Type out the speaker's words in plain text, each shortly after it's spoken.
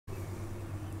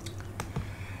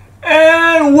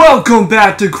And welcome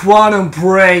back to Quantum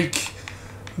Break.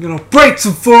 I'm gonna break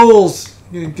some fools.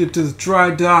 I'm gonna get to the dry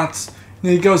dots.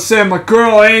 Need to go save my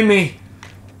girl Amy.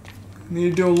 Need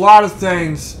to do a lot of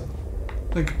things.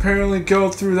 Like apparently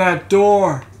go through that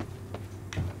door.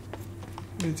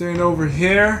 Anything over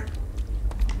here?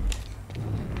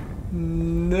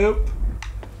 Nope.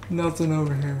 Nothing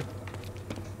over here.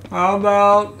 How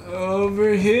about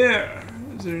over here?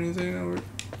 Is there anything over here?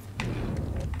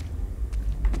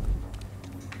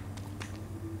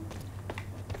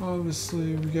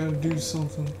 Obviously, we gotta do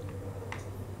something.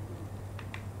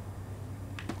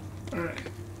 Alright,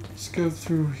 let's go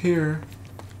through here.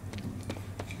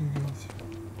 Can go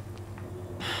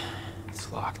through.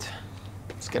 It's locked.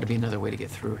 There's gotta be another way to get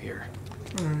through here.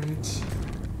 Alright.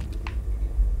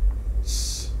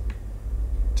 Let's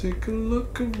take a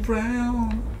look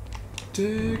around.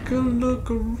 Take a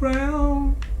look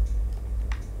around.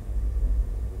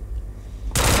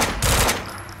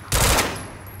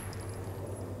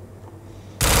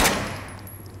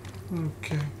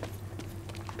 Okay.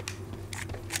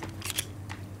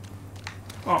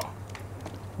 Oh.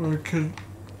 Or it could...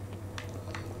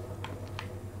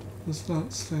 Let's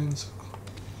not stand so close.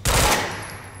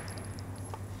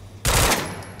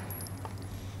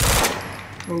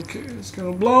 Okay, it's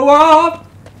gonna blow up!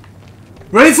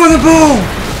 Ready for the boom!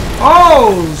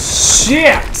 Oh,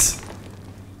 shit!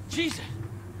 Jesus!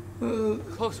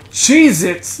 Closer.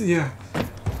 Cheez-Its! Yeah.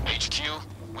 HQ,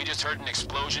 we just heard an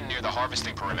explosion near the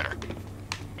harvesting perimeter.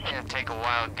 Yeah, take a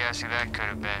wild guess who that could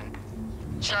have been.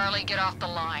 Charlie, get off the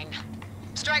line.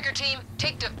 Striker team,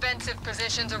 take defensive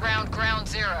positions around ground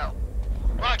zero.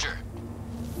 Roger.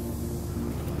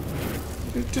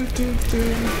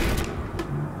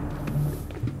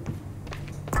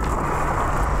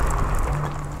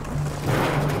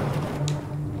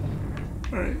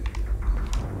 Alright.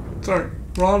 Sorry,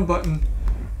 wrong button.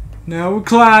 Now we're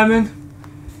climbing.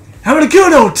 Having a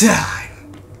good old time!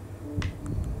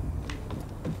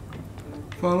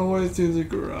 Found a way through the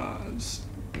garage.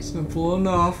 Simple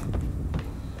enough.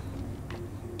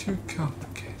 Too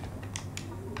complicated.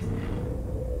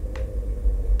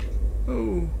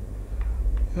 Oh.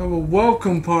 You have a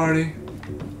welcome party.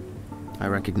 I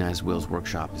recognized Will's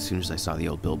workshop as soon as I saw the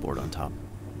old billboard on top.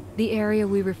 The area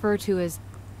we refer to as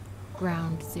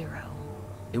Ground Zero.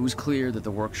 It was clear that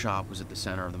the workshop was at the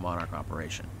center of the Monarch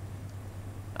operation.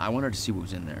 I wanted to see what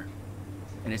was in there,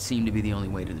 and it seemed to be the only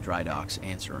way to the dry docks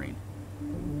and Serene.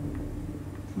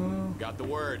 Got the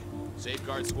word.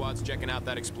 Safeguard squad's checking out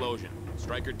that explosion.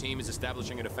 Striker team is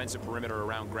establishing a defensive perimeter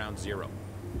around ground zero.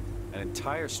 An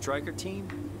entire striker team?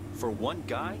 For one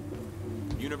guy?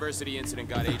 University incident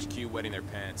got HQ wetting their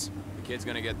pants. The kid's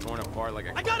gonna get torn apart like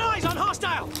a... I got eyes on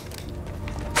hostile!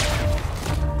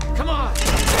 Come on!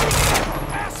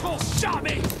 Asshole shot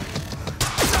me!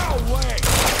 No way!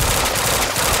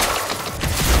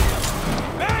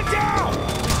 Man down!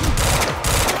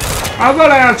 I'm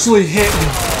gonna actually hit him.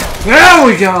 There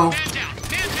we go!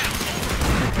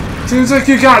 Seems like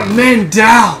you got men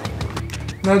down.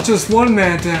 Not just one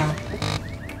man down.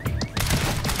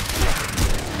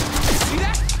 See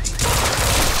that?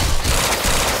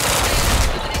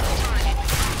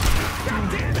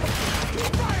 God damn it!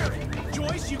 Keep firing!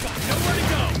 Joyce, you got nowhere to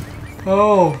go!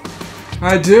 Oh,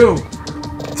 I do.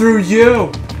 Through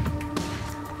you.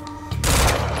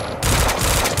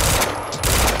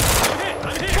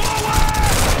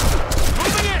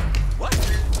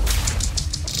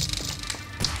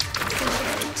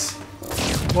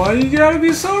 Why you gotta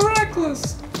be so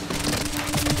reckless?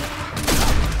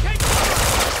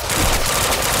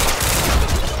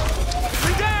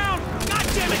 We're down! God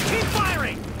damn it! Keep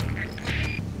firing!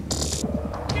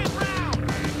 Get round!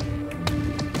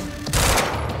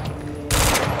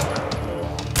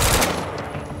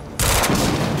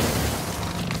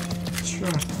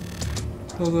 Distract.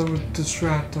 So that would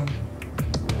distract them.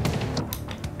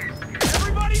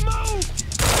 Everybody move!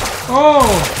 Oh!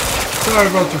 Sorry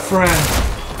about your friend.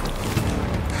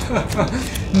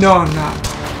 No, I'm not.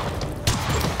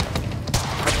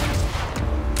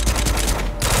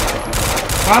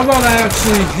 How about I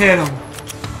actually hit him?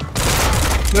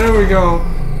 There we go.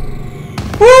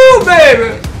 Woo,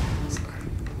 baby!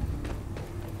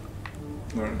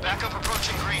 Backup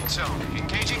approaching green zone.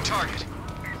 Engaging target.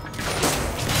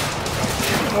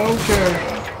 Okay.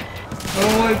 I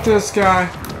don't like this guy.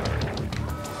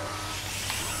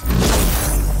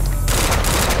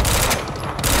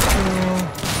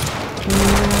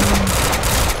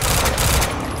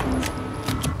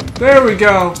 There we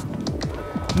go.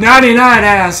 99,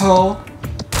 asshole.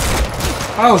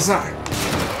 Oh, sorry.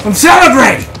 I'm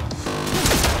celebrating!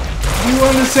 You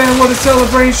understand what a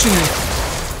celebration is?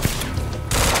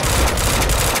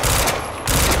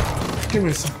 Give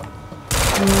me some.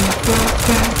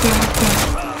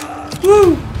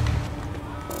 Woo!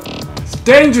 It's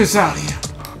dangerous out here.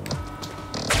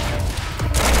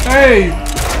 Hey,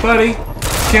 buddy.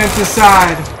 Can't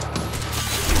decide.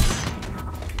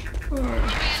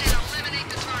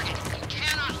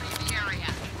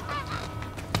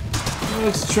 Oh,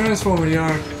 it's a transformer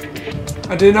yard.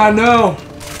 I did not know.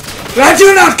 I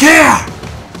do not care!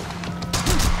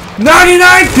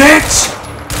 99, bitch!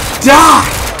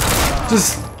 Die!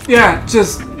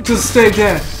 Just stay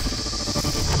dead.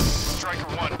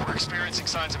 Striker 1, we're experiencing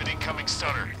signs of an incoming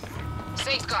stutter.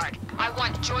 Safeguard, I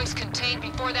want Joyce contained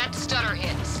before that stutter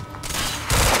hits.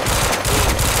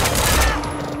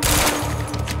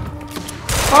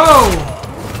 Oh!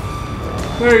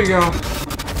 There you go.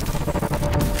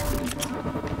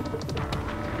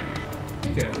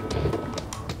 Okay.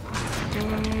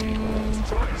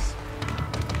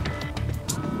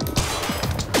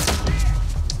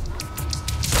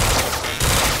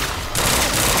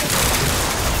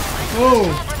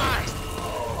 Oh!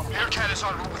 Aircat is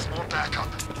en route with more backup.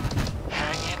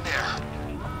 Hang in there.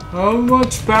 How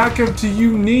much backup do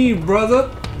you need,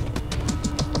 brother?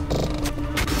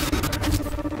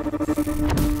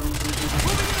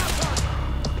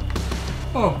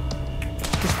 Oh,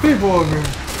 there's people over here.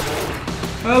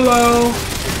 Hello.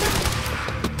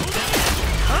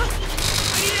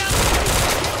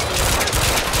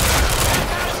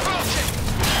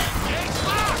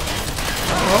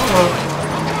 Uh-oh.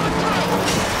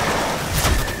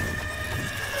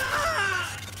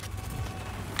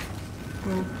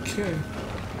 Okay.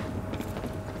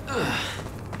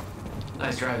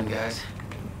 Nice driving, guys.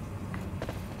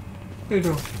 How you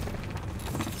doing?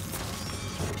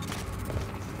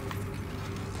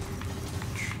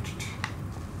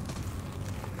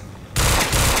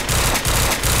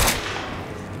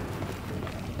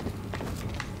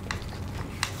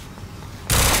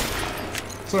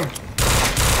 Sorry.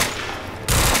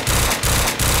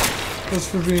 Just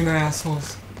for being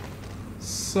assholes.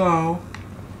 So,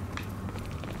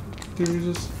 do we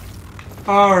just?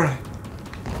 All right.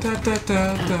 Da da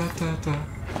da da da da.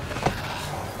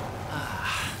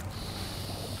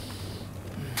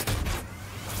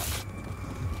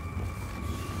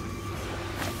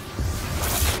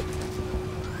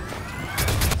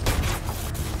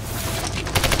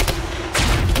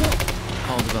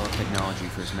 Paul developed technology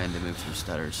for his men to move through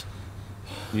stutters.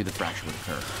 He knew the fracture would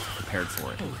occur, prepared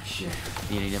for it. Holy shit.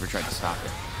 Yet he never tried to stop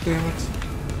it. Damn it.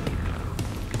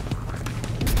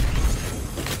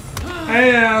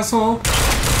 Hey, asshole.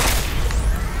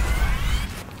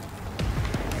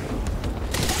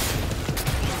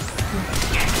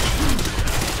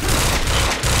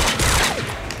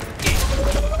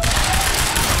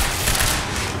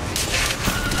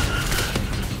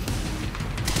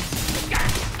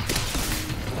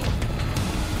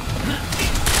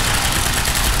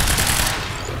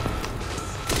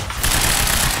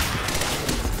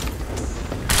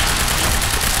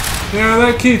 Yeah,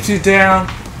 that keeps you down,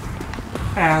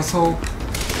 asshole.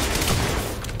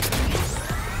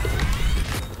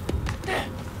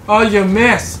 Oh, you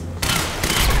missed.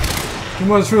 You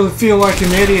must really feel like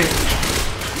an idiot.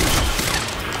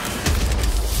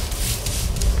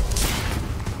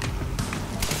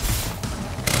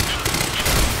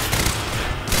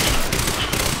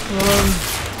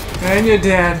 And you're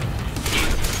dead.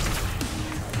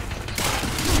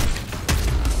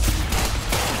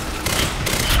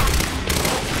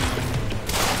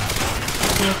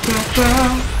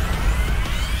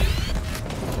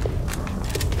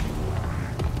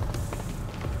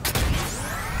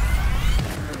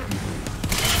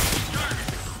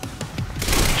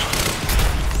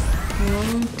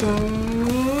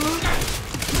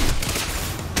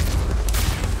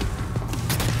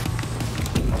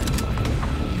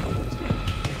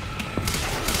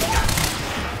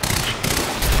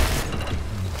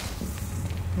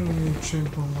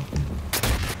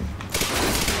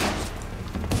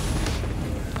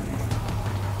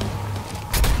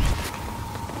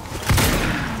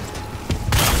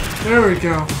 There we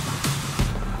go.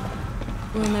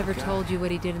 Will never told you what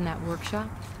he did in that workshop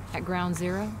at Ground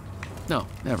Zero? No,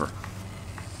 never.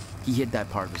 He hid that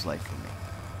part of his life from me.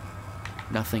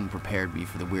 Nothing prepared me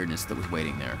for the weirdness that was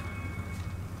waiting there.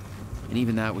 And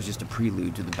even that was just a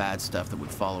prelude to the bad stuff that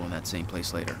would follow in that same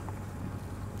place later.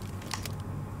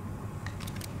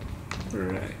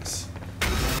 Right.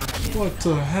 What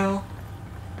the hell?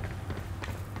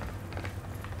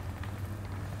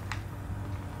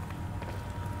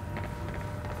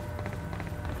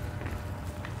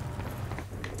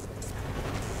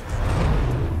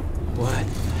 What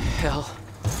the hell?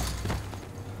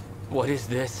 What is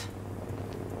this?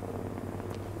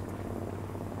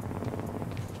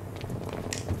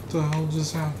 the hell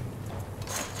just happened?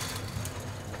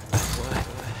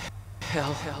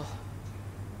 Hell.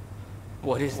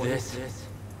 What is this?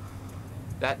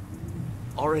 That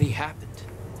already happened.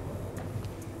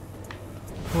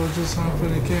 What just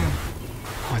happened again?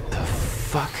 What the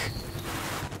fuck?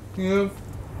 Yep,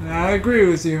 I agree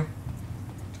with you.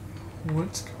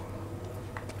 What's going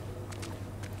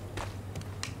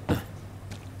on?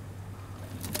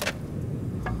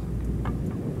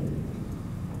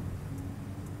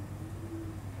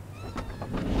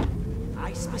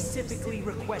 I specifically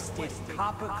requested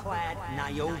copper-clad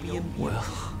niobium. Well,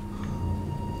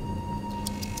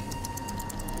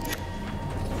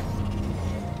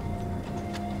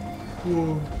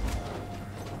 Whoa.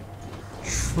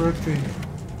 Trippy.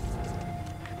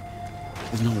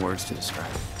 There's no words to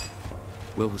describe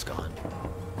it. Will was gone,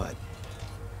 but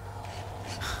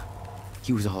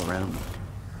he was all around me.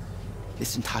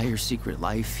 This entire secret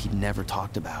life he'd never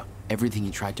talked about, everything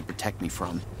he tried to protect me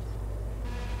from,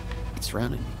 it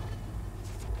surrounded me.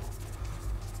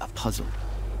 A puzzle,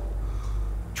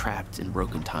 trapped in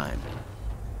broken time.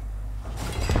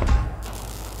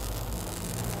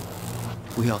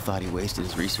 We all thought he wasted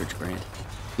his research grant,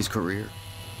 his career,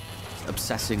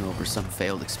 obsessing over some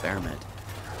failed experiment.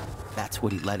 That's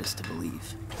what he led us to believe.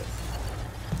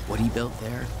 What he built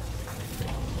there,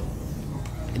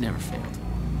 it never failed.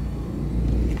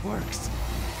 It works.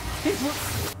 It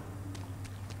works.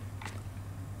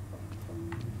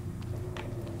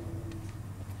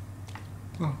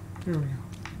 Oh, here we go.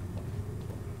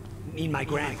 Need my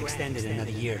grant extended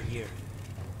another year.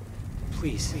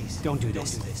 Please, don't do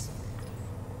this.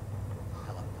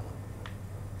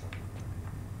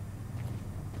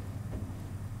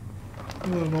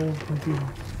 That old computer.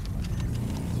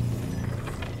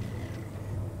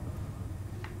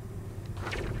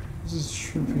 This is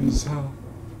trippy as hell.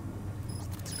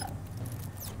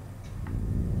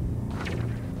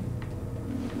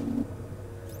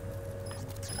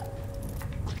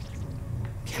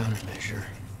 countermeasure.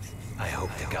 I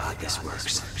hope to God this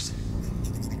works.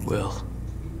 Will.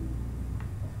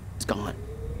 It's gone.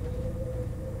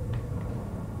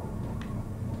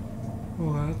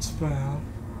 Well, that's bad.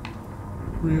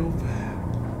 Real bad.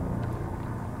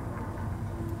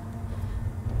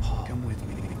 Come with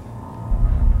me.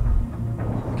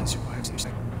 I can survive this.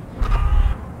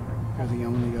 You're the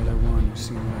only other one who's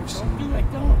seen what I've seen. Don't do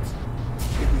it, don't.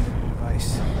 Give me the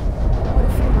advice.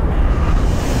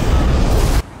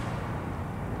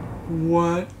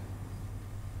 What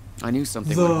I knew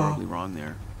something the went horribly wrong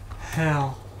there,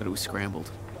 hell? but it was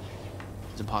scrambled.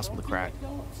 It's impossible to crack.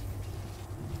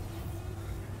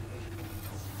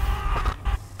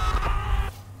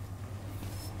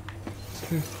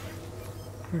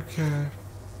 Okay.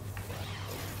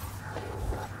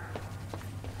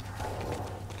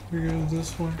 We go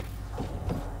this way.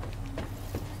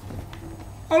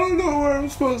 I don't know where I'm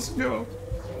supposed to go.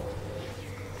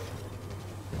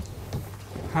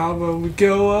 How about we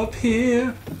go up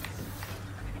here?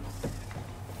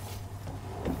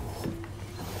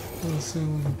 That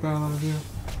seems like a bad idea.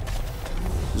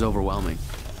 It was overwhelming.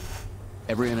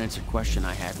 Every unanswered question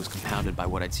I had was compounded by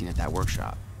what I'd seen at that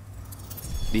workshop.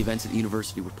 The events at the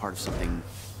university were part of something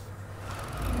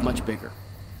much bigger.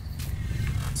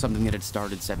 Something that had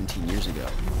started 17 years ago.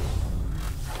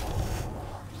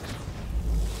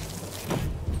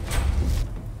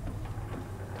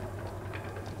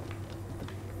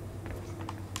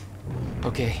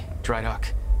 Okay, dry dock.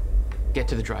 Get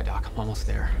to the dry dock. I'm almost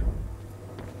there.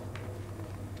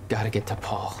 Gotta get to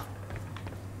Paul.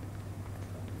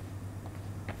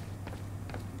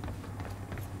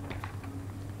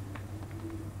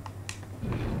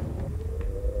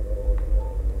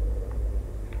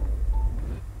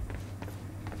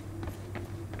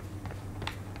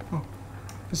 Oh,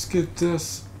 let's get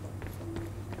this.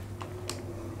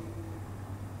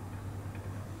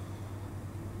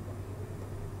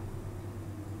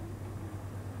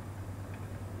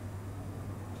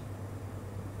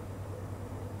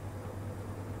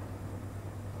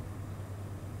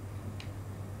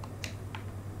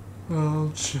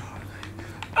 Oh, Charlie.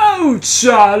 Oh,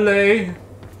 Charlie!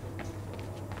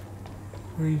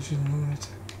 Region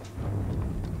lunatic.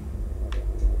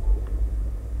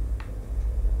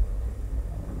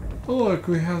 Oh, look,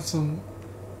 we have some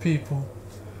people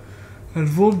that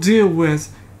we'll deal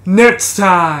with next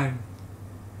time.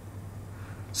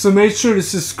 So make sure to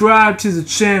subscribe to the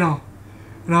channel,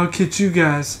 and I'll catch you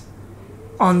guys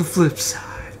on the flip side.